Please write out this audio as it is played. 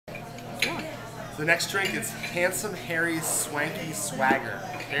The next drink is Handsome Harry's Swanky Swagger.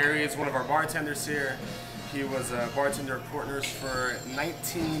 Harry is one of our bartenders here. He was a bartender at Portner's for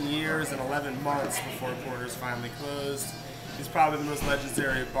 19 years and 11 months before Portner's finally closed. He's probably the most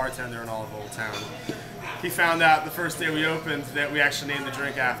legendary bartender in all of Old Town. He found out the first day we opened that we actually named the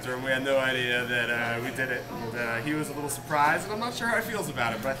drink after him. We had no idea that we did it. And, he was a little surprised, and I'm not sure how he feels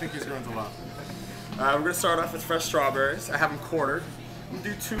about it, but I think he's grown to love it. We're going to start off with fresh strawberries. I have them quartered. I'm going to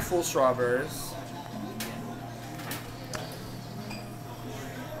do 2 full strawberries.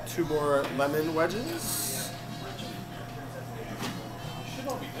 2 more lemon wedges.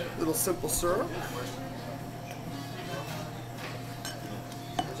 Little simple syrup.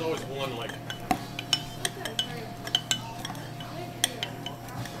 There's always one like.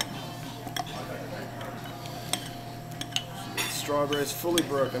 Strawberries fully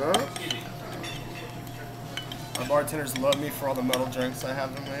broken up. Our bartenders love me for all the metal drinks I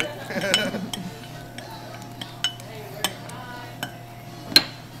have them make.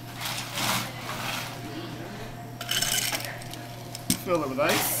 Fill it with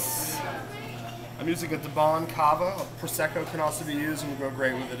ice. I'm using a Debon Cava. A Prosecco can also be used and will go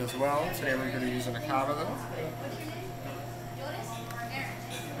great with it as well. Today we're going to be using a Cava though.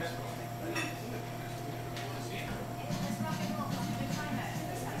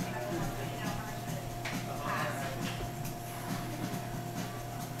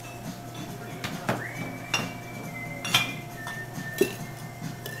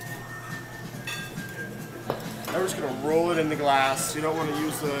 Now we're just going to roll it in the glass. You don't want to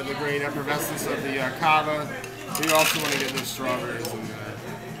use the great effervescence of the Cava. But you also want to get those strawberries in there.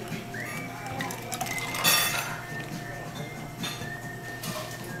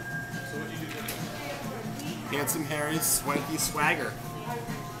 Handsome Harry's Swanky Swagger.